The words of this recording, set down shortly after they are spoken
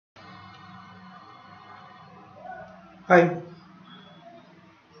Hi,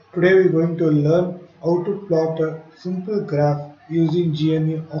 today we're going to learn how to plot a simple graph using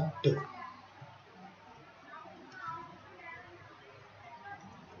GNU Octave.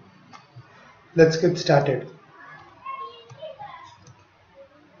 Let's get started.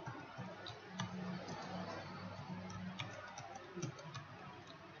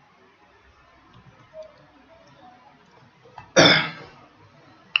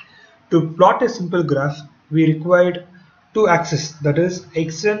 To plot a simple graph, we required two axes, that is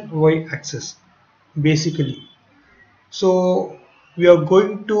x and y axis, basically. So we are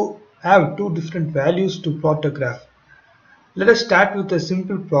going to have two different values to plot a graph. Let us start with a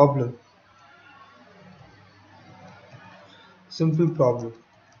simple problem. Simple problem.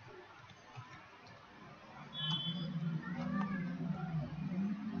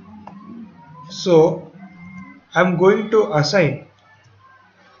 So I'm going to assign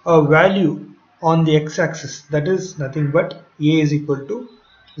a value on the x-axis, that is nothing but a is equal to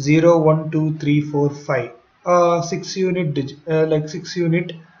 0 1 2 3 4 5, 6 unit like 6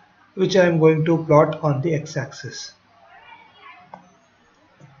 unit, which I am going to plot on the x-axis.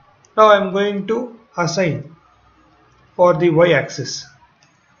 Now I am going to assign for the y-axis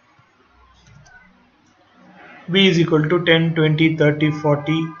b is equal to 10 20 30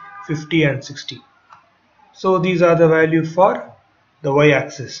 40 50 and 60. So these are the value for the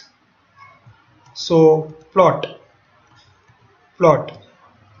y-axis. So plot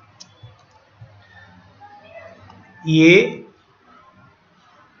a,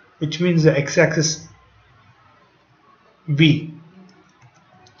 which means the x-axis, b,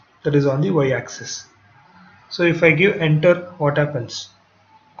 that is on the y-axis. So if I give enter, what happens?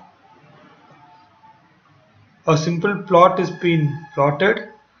 A simple plot is being plotted.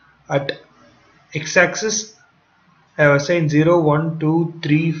 At x-axis I have assigned 0 1 2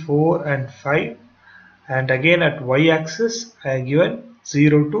 3 4 and 5, and again at y-axis I have given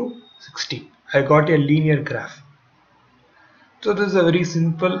 0 to 60. I got a linear graph. So this is a very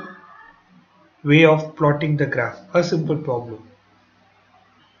simple way of plotting the graph, a simple problem.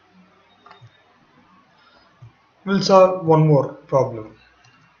 We'll solve one more problem.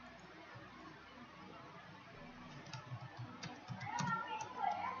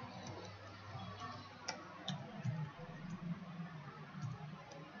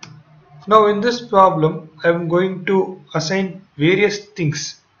 Now in this problem I am going to assign various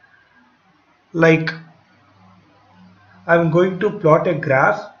things, like I am going to plot a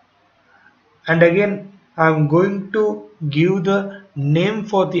graph, and again I am going to give the name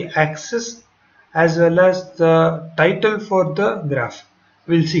for the axis as well as the title for the graph.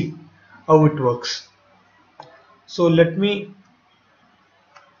 We'll see how it works. So let me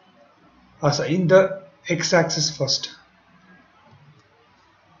assign the x-axis first.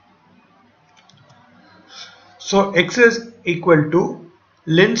 So x is equal to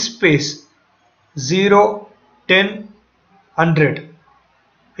linspace 0, 10, 100.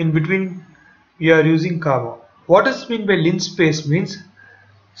 In between we are using comma. What does mean by linspace means?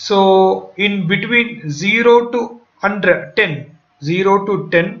 So in between 0 to 100, 10, 0 to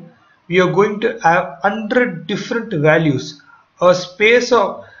 10, we are going to have 100 different values. A space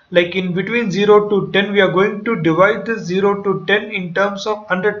of, like, in between 0 to 10, we are going to divide this 0 to 10 in terms of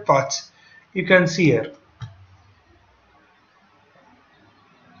 100 parts. You can see here.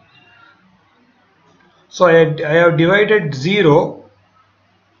 So I have divided 0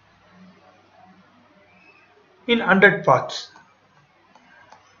 in 100 parts.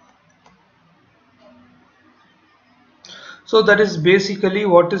 So that is basically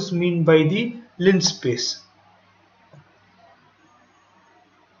what is meant by the linspace.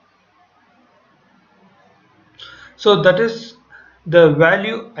 So that is the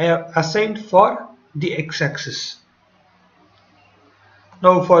value I have assigned for the x-axis.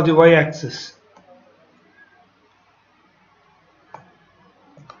 Now for the y-axis.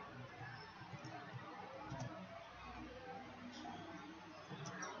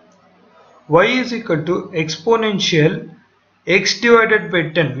 Y is equal to exponential x divided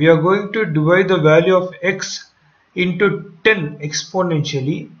by 10. We are going to divide the value of x into 10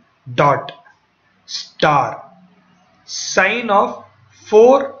 exponentially, dot, star, sine of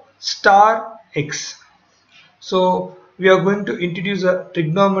 4 star x. So we are going to introduce a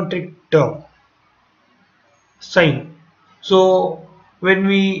trigonometric term, sine. So when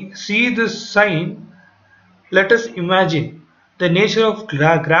we see this sine, let us imagine the nature of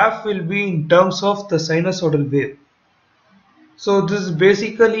graph will be in terms of the sinusoidal wave. So this is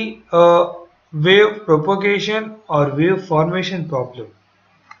basically a wave propagation or wave formation problem.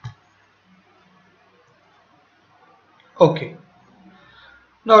 Okay,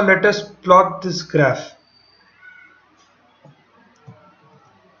 now let us plot this graph.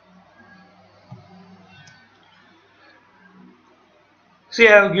 See,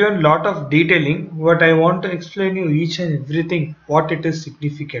 I have given lot of detailing, but I want to explain you each and everything what it is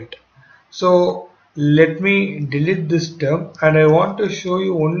significant. So let me delete this term and I want to show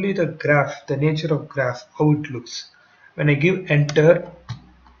you only the graph, the nature of graph, how it looks. When I give enter,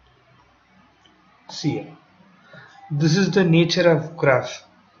 see, this is the nature of graph,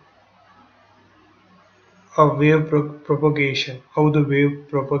 of wave propagation, how the wave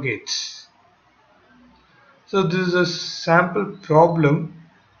propagates. So this is a sample problem.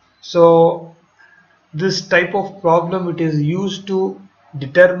 So this type of problem, it is used to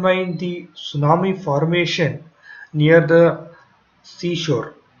determine the tsunami formation near the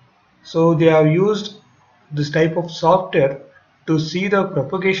seashore. So they have used this type of software to see the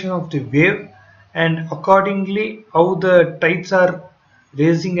propagation of the wave and accordingly how the tides are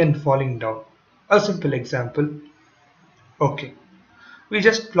rising and falling down. A simple example. Okay. We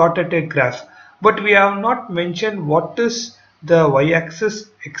just plotted a graph, but we have not mentioned what is the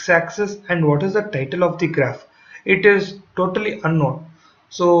y-axis, x-axis and what is the title of the graph. It is totally unknown.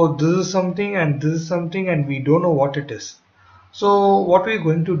 So this is something and this is something and we don't know what it is. So what we're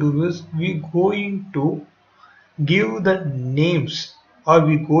going to do is we're going to give the names, or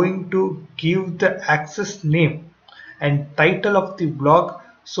we're going to give the axis name and title of the blog,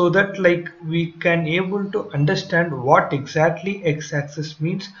 so that like we can able to understand what exactly x-axis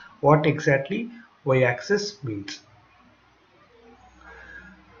means, what exactly y-axis means.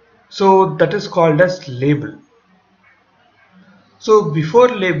 So that is called as label. So before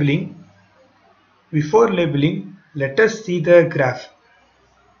labeling, let us see the graph.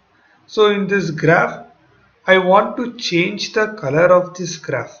 So in this graph, I want to change the color of this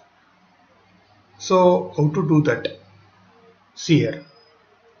graph. So how to do that? See here,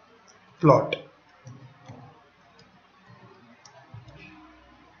 plot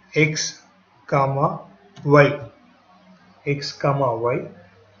x comma y, x comma y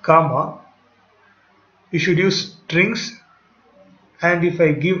comma, you should use strings, and if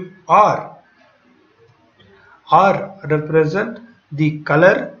I give r represent the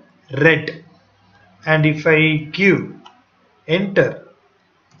color red, and if I give enter,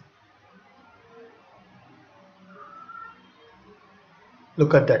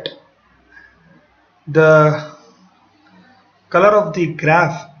 look at that, the color of the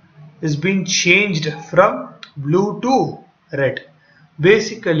graph is being changed from blue to red.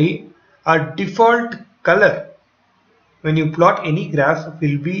 Basically a default color when you plot any graph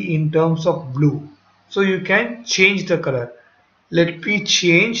will be in terms of blue, so you can change the color. Let me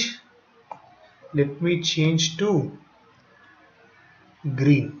change to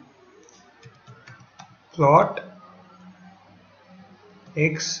green. Plot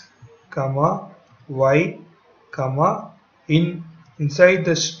x comma y comma, inside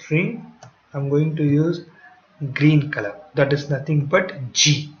the string I'm going to use green color, that is nothing but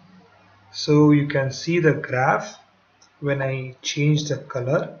G. So you can see the graph when I change the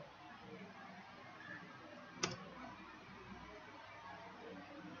color.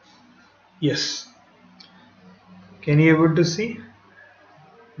 Yes, can you able to see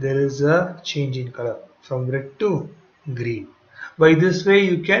there is a change in color from red to green. By this way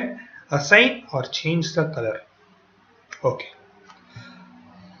you can assign or change the color. Okay,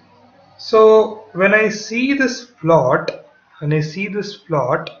 so when I see this plot,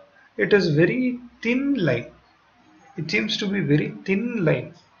 it is very thin line. It seems to be very thin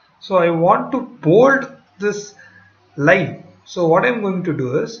line. So I want to bold this line. So what I'm going to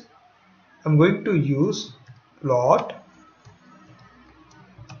do is I'm going to use plot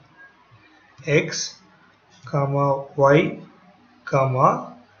x comma y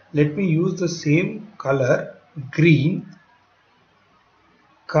comma, let me use the same color green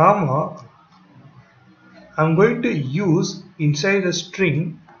comma, I'm going to use inside the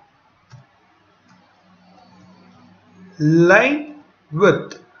string line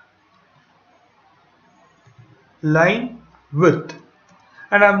width,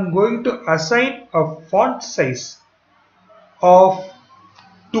 and I'm going to assign a font size of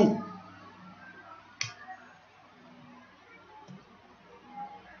 2.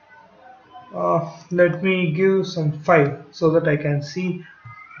 Let me give some 5 so that I can see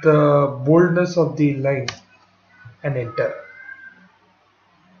the boldness of the line, and enter.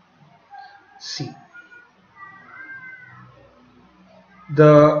 See,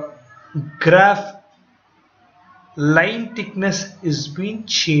 the graph line thickness is being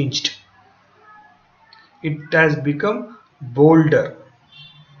changed. It has become bolder.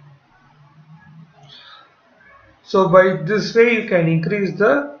 So by this way you can increase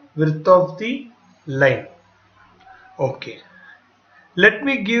the width of the line. Okay, let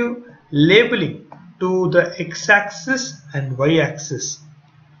me give labeling to the x-axis and y-axis.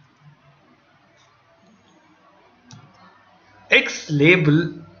 X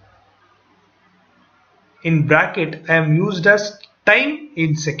label in bracket I am used as time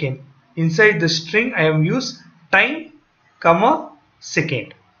in second. Inside the string I am used time comma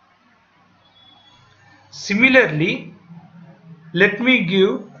second. Similarly, let me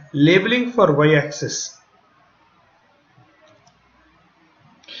give labeling for y-axis.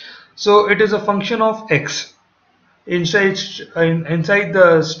 So it is a function of x. Inside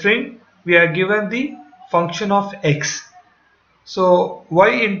the string we are given the function of x. So y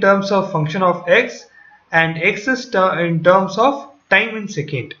in terms of function of x and x is in terms of time in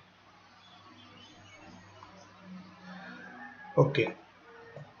second. Okay,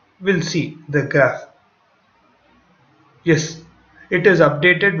 we'll see the graph. Yes, it is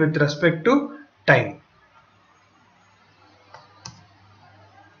updated with respect to time.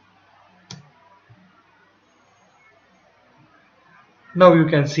 Now you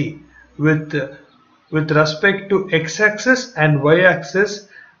can see with respect to x-axis and y-axis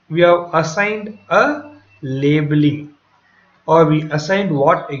we have assigned a labeling, or we assigned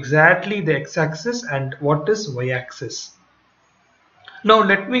what exactly the x-axis and what is y-axis. Now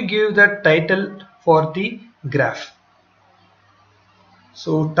let me give the title for the graph.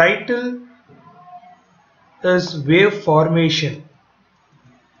 So title is wave formation.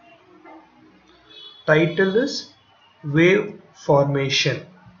 Title is wave formation.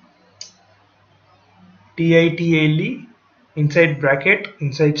 TITLE inside bracket,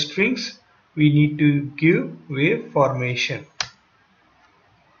 inside strings we need to give wave formation.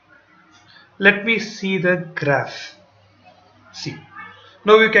 Let me see the graph. See,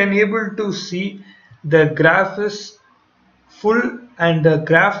 now you can able to see the graph is full and the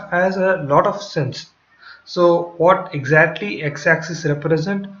graph has a lot of sense. So what exactly x-axis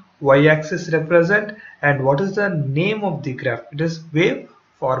represent, y-axis represent, and what is the name of the graph? It is wave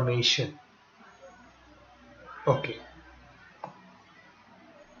formation. Okay.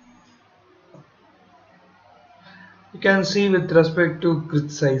 You can see with respect to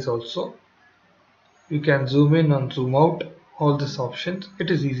grid size also. You can zoom in and zoom out, all these options.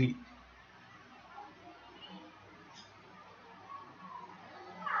 It is easy.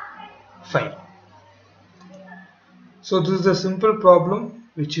 Fine. So this is a simple problem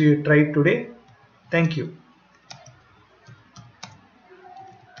which we tried today. Thank you.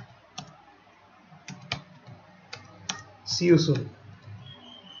 See you soon.